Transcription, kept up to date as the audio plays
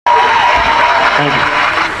Thank you.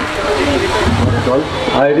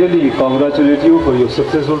 I really congratulate you for your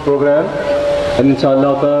successful program, and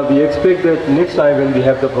inshallah we expect that next time when we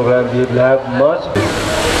have the program we will have much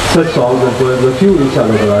such songs and poems, a few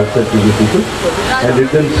inshallah I'll send to you people and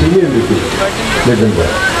let them sing in with you. Let them go.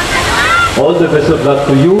 All the best of luck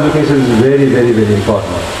to you. Education is very, very, very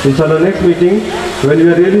important. Inshallah next meeting, when you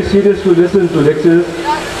are really serious to listen to lectures,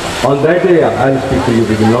 on that day I'll speak to you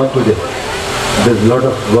people, not today. There's a lot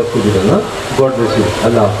of work to be done. Huh? God bless you.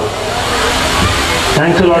 Allah.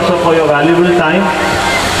 Thanks a lot, sir, for your valuable time.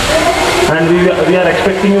 And we are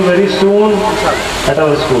expecting you very soon at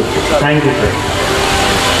our school. Thank you, sir.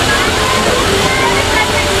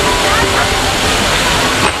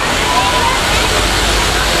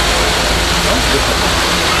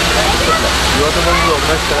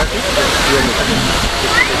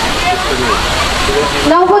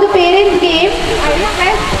 Now for the parents' game, I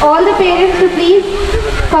request all the parents to please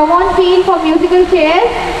come on field for musical chairs.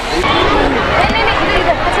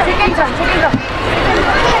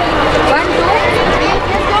 One, two, three,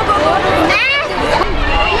 go, go, go.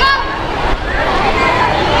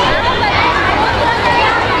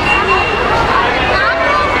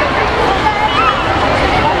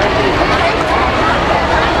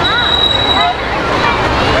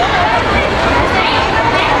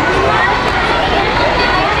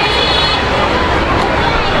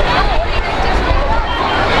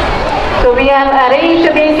 So we have arranged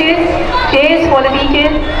the benches, chairs for the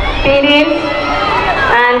teachers, parents,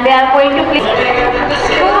 and they are going to play.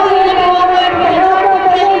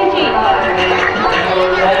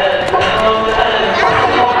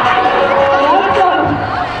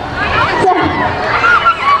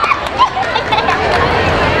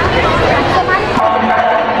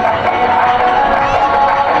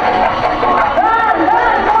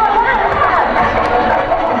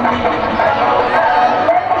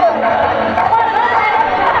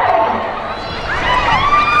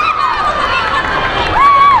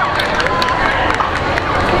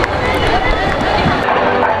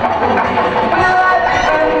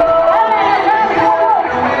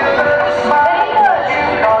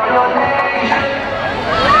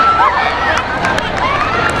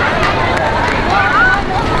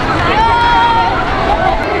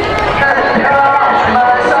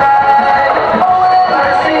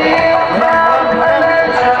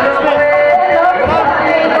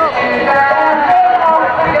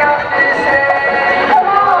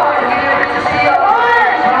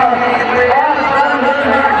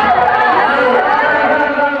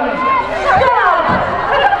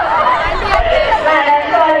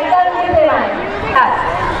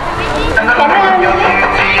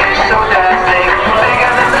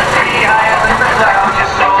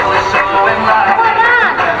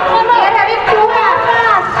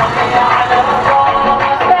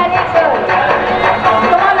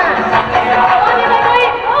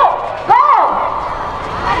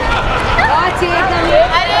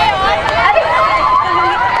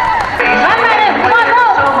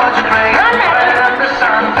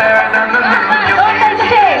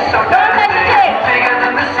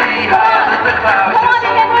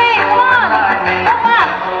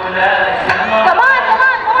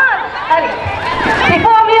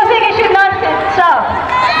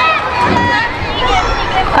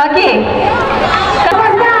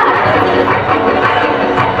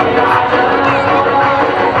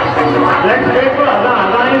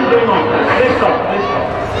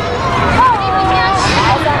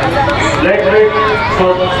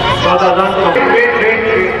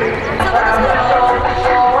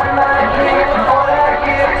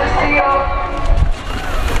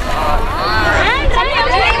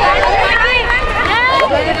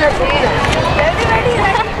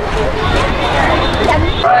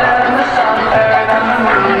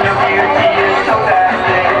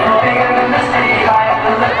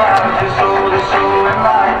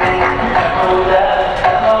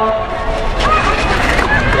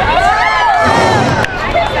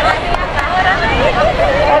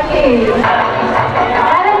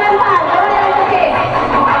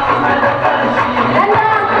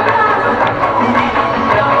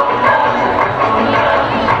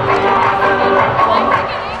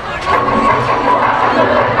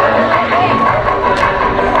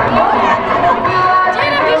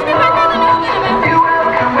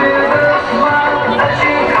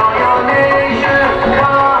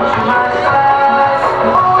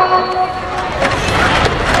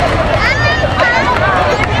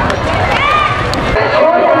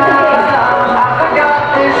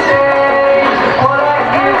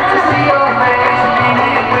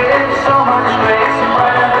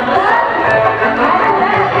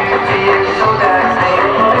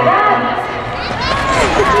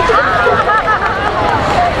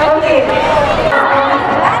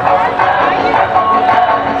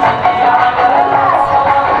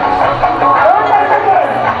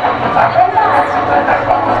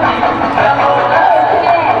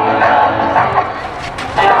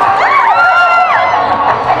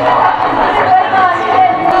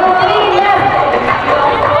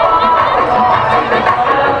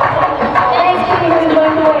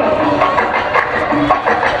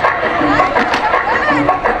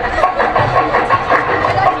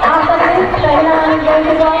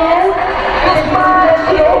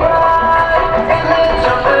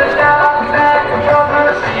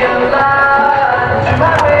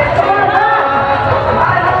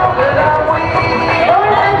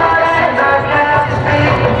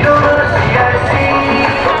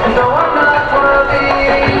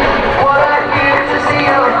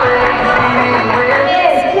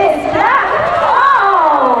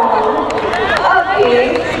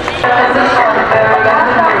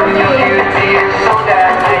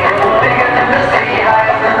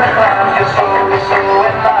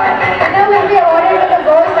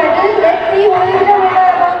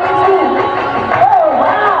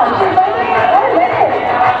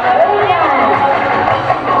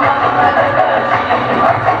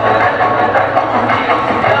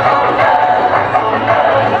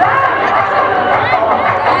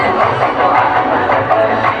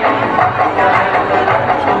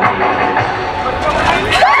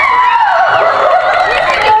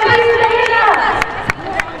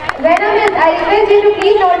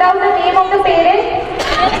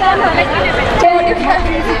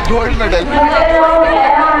 You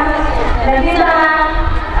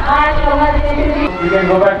can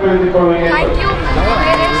go back to the following. Thank you,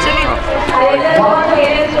 parents. I want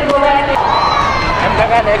parents to go back.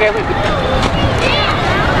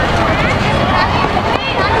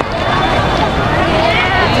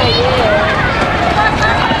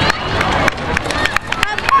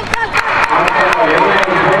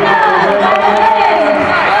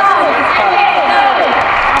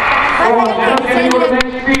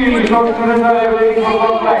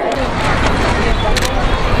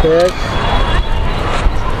 Yes.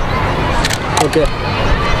 Okay.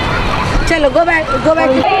 Chalo, go back. Students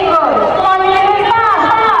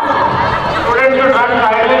should run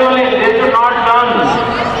sideways only, they should not turn.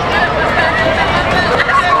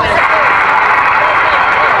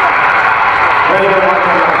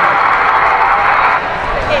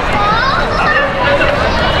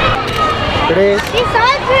 Today.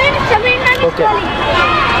 Okay.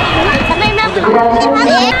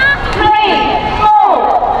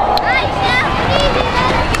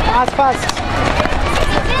 Fast.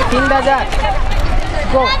 3000.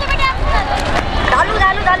 Go. डालू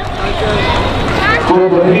तो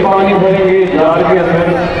बड़ी पानी भरेंगे jar के अंदर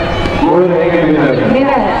वो रहेंगे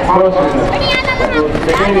winner first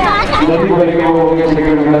नदी भरेंगे वो होंगे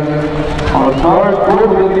सेकंड विनर और थर्ड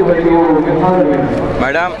फोर्थ नदी भरेंगे वो होंगे थर्ड विनर।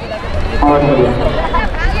 मैडम माशाल्लाह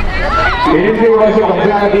मेरी से वैसे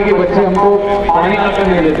कंप्लेंट आती है कि बच्चे हमको पानी लाकर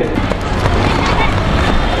नहीं देते।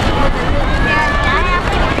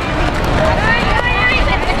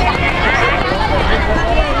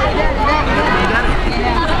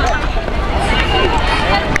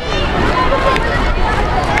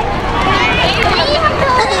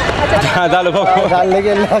 डालो बाबू डाल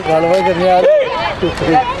लेके गड़बड़ करने आ रहे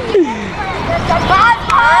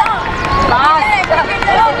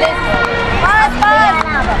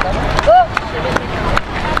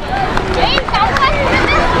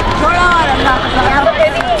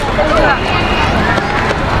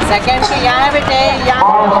सेकंड से यहाँ बेटे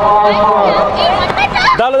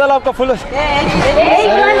डालो आपका फुल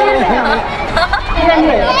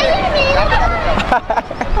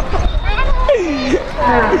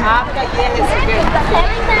आपका ये है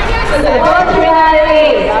सेकंड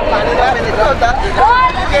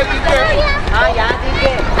हाँ यहाँ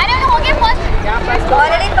दीजिए अरे हो गया फर्स्ट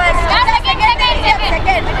ऑलरेडी फर्स्ट सेकंड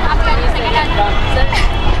आपका सेकंड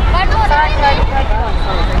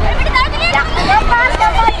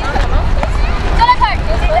चलो थर्ड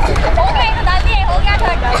हो गया तो डाल दिए हो गया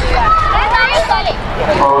थर्ड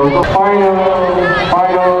और तो final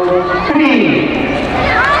 3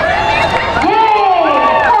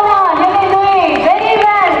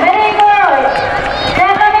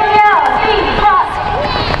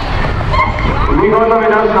 We got the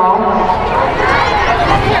winners now.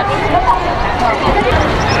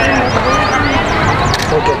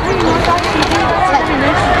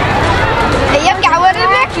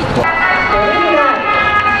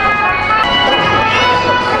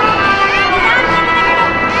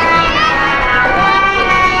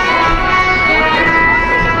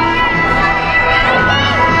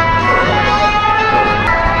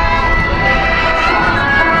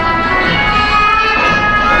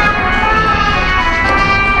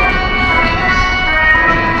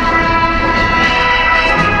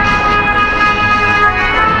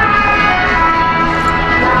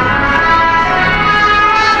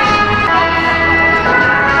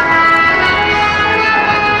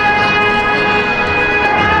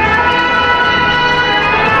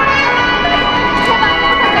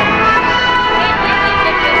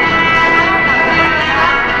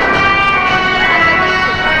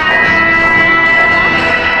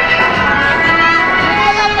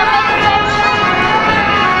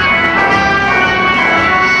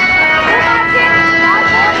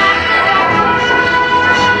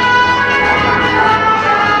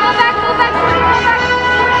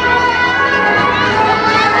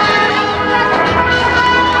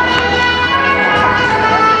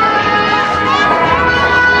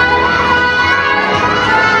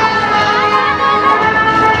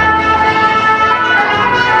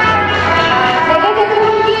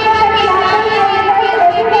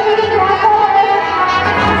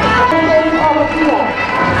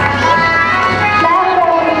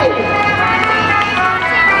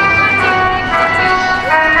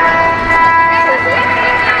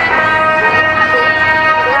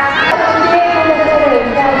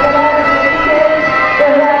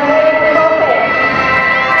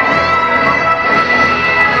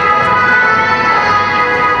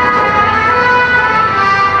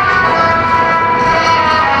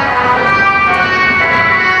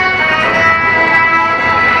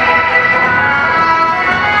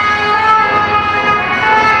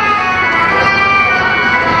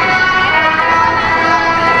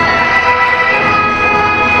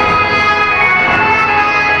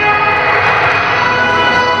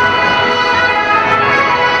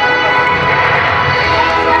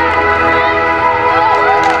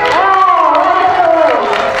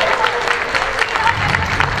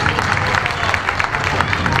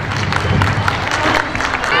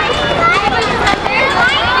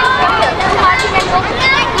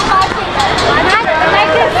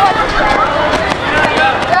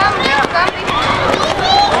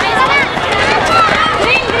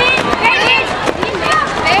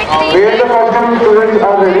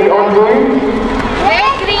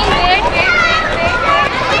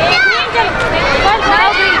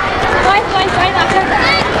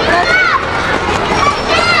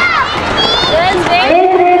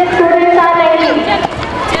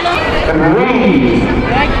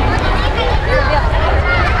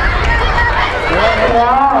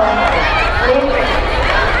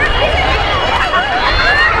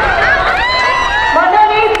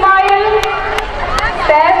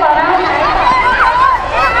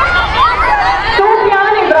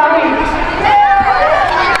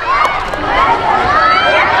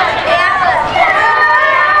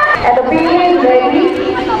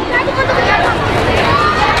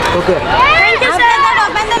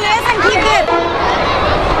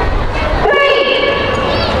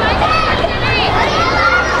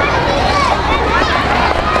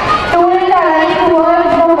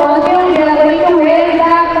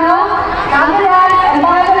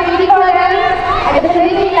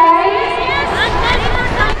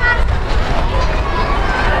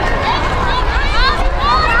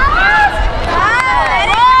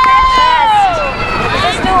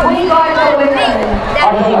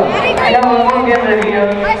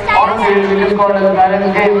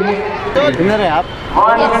 कितने रहे आप?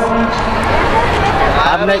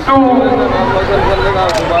 आप नहीं 2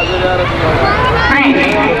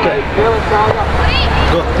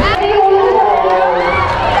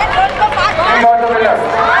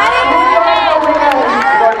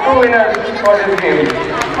 3 winners for this game.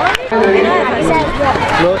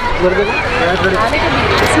 Close कर दे।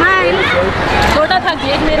 Smile. छोटा था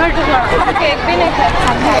केक मेरा टुकड़ा केक भी नहीं था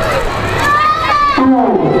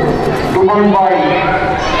 2.5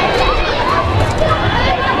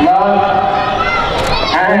 last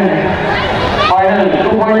and final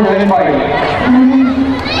 2.75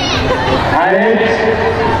 and it's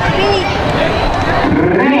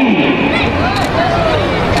 3.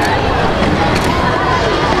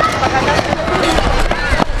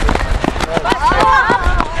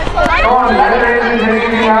 Come on, ladder race is very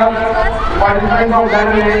easy now. Participants of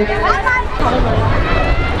ladder race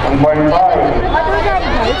 1.5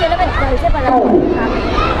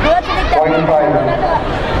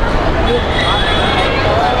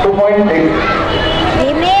 2.6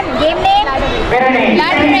 Game name Penny.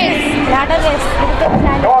 ladder race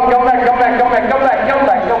Come on, come back.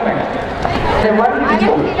 Say 1,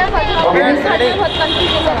 2. Okay? 3,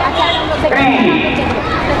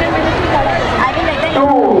 2,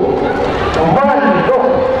 1, go.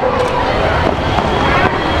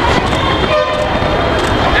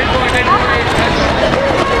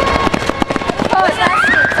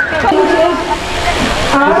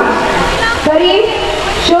 Kareem,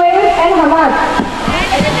 Shoaib and Hamad.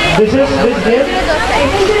 This is which game?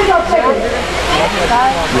 This is obstacle.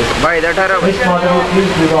 Miss Madhavi,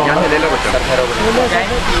 please give on.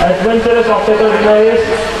 Adventurous obstacle winner is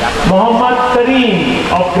Mohammad Kareem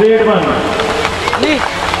of grade 1.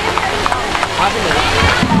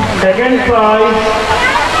 Second prize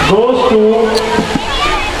goes to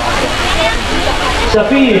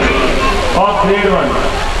Shafiq of grade 1.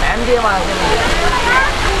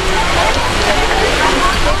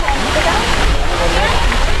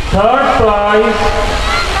 Third prize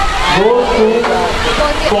goes to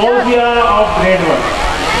Fauzia of grade 1.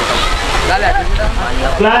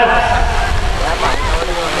 Clap.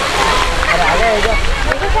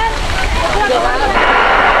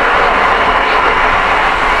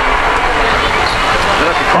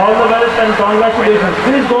 All the best and congratulations.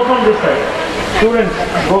 Please go from this side. Students,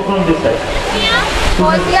 go from this side.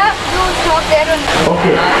 Fozia, you stop there only.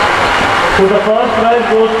 Okay. So the first prize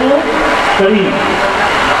goes to Kareem.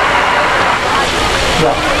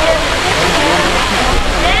 Yeah.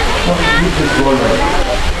 This is gold.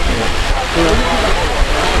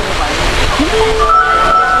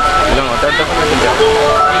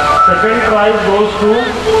 Second prize goes to